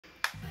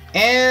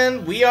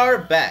And we are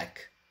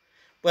back.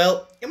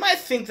 Well, you might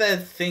think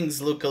that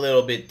things look a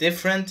little bit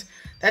different.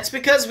 That's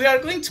because we are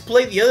going to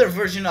play the other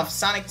version of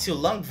Sonic 2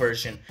 Long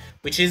version,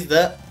 which is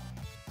the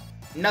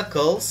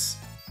Knuckles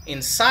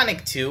in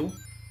Sonic 2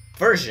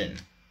 version.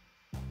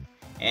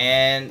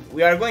 And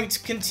we are going to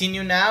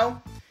continue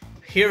now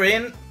here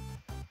in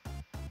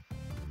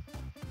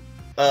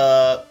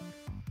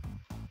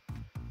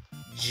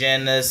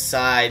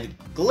Genocide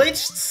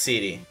Glitched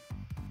City.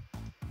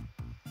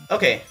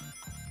 Okay.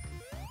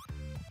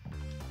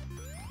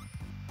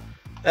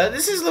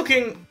 This is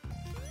looking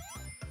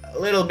a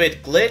little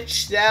bit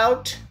glitched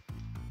out.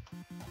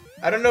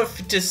 I don't know if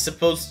it is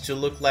supposed to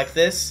look like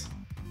this.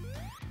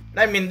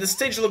 I mean, the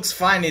stage looks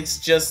fine, it's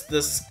just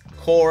the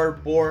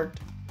scoreboard.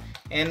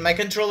 And my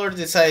controller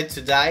decided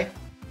to die.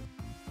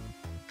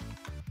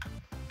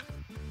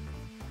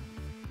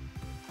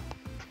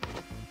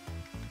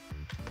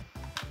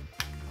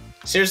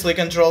 Seriously,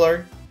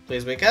 controller,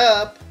 please wake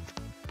up.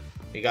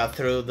 We got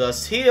through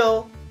this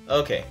hill.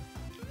 Okay.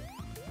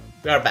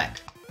 We are back.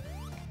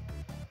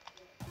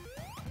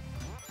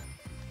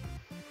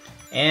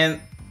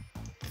 And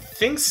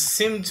things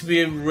seem to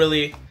be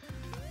really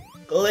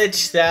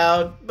glitched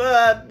out,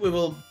 but we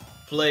will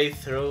play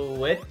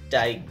through it,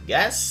 I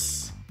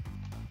guess.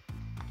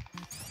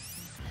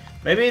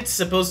 Maybe it's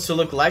supposed to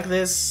look like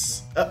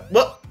this.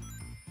 What?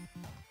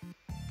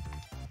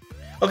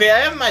 Okay, I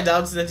have my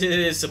doubts that it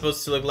is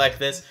supposed to look like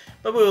this,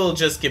 but we will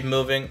just keep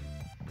moving.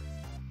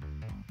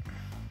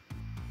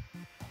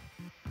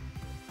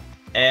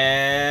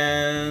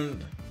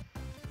 And...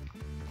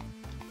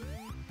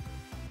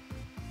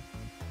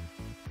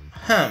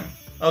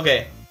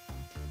 okay.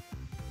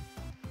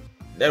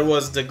 There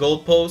was the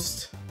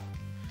goalpost.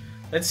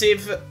 Let's see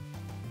if...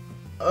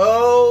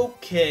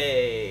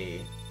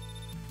 okay.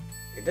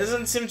 It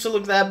doesn't seem to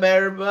look that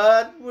bad,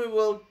 but we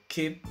will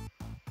keep...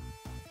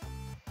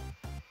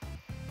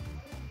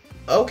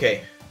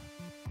 okay.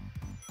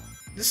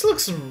 This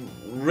looks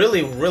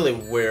really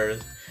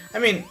weird. I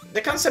mean,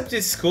 the concept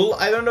is cool.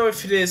 I don't know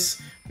if it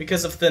is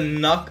because of the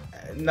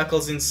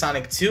Knuckles in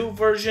Sonic 2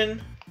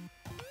 version.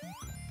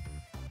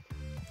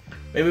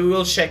 Maybe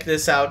we'll check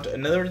this out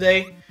another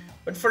day.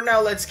 But for now,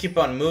 let's keep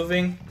on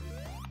moving.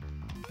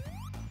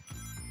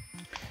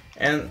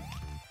 And...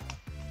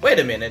 wait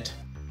a minute.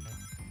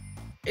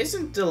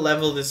 Isn't the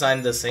level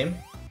design the same?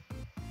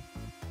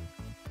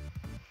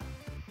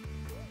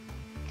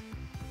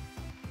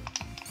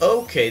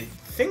 Okay,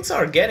 things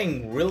are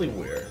getting really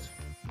weird.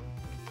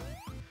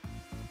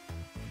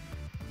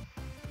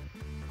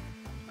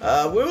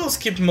 We will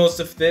skip most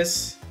of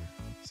this,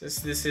 since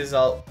this is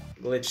all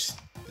glitched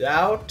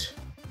out.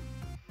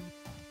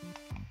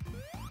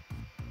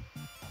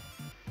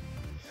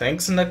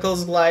 Thanks,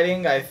 Knuckles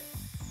gliding, I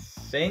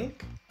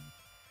think.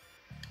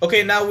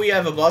 Okay, now we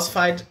have a boss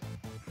fight.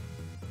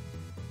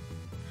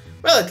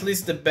 Well, at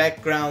least the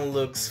background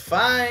looks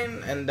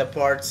fine, and the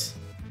parts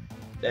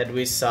that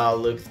we saw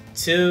looked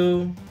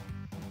too.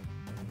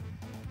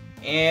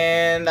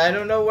 And I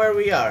don't know where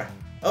we are.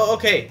 Oh,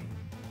 okay.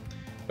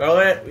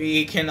 Well,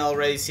 we can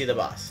already see the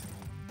boss.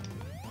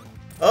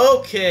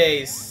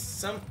 Okay,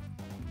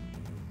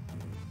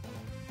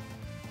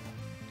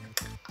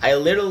 I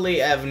literally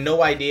have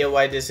no idea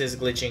why this is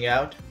glitching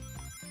out.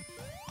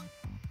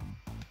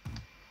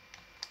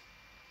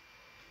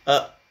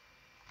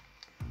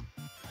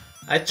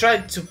 I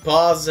tried to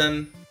pause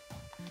and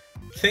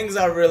things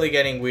are really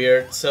getting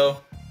weird, so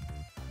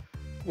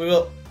we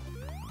will...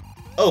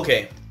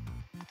 okay.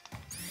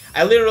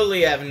 I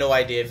literally have no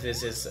idea if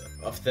this is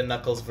of the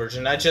Knuckles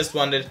version. I just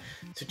wanted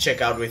to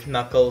check out with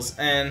Knuckles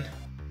and...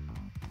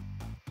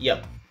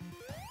 yep.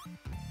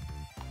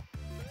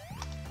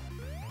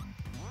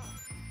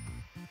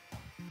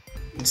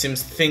 It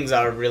seems things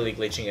are really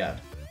glitching out.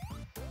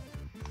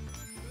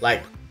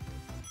 Like...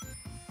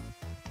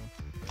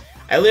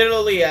 I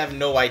literally have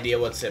no idea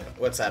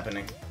what's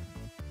happening.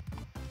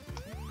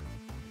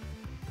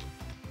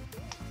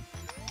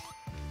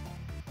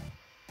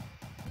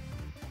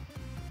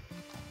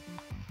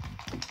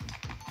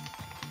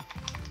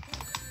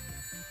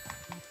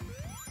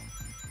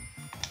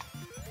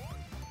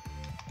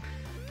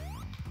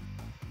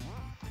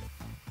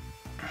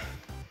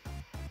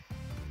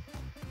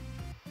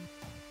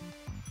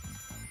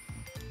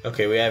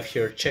 Okay, we have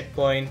here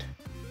checkpoint.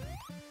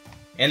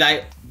 And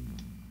I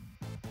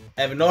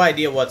have no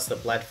idea what's the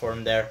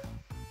platform there.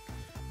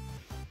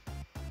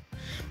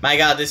 My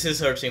god, this is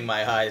hurting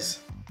my eyes.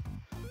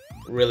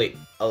 Really,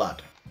 a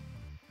lot.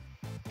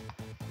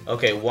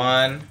 Okay,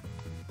 1,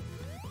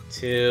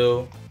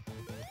 2,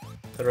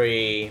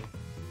 3,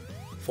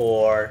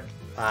 4,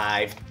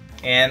 5,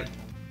 and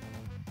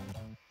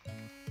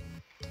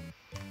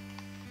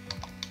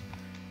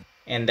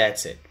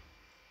that's it.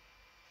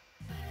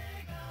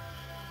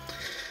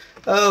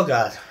 Oh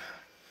god.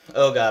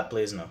 Oh god,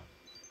 please no.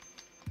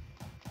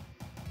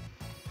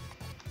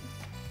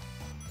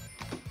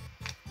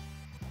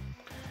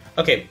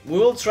 Okay, we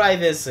will try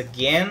this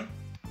again.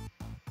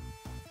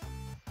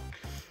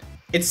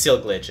 It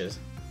still glitches.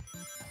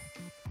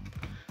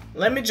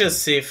 Let me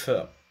just see if...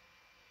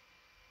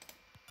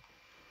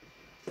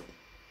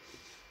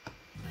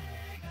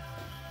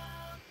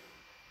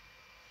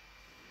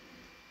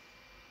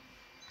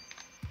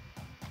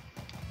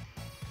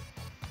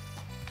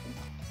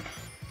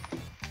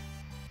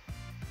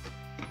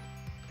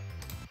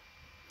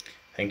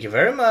 Thank you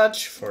very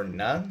much for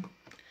not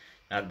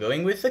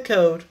going with the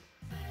code.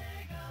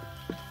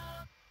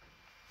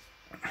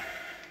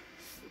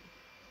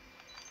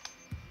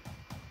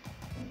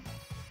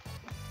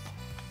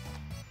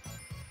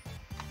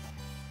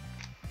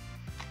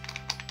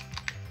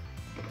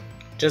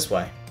 Just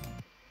why?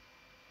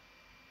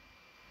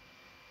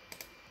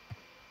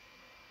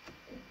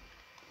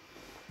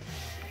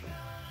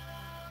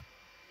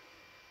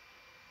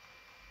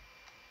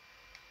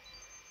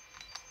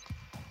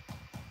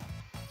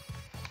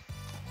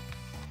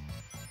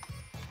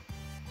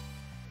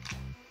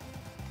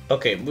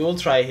 Okay, we will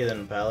try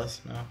Hidden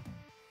Palace now.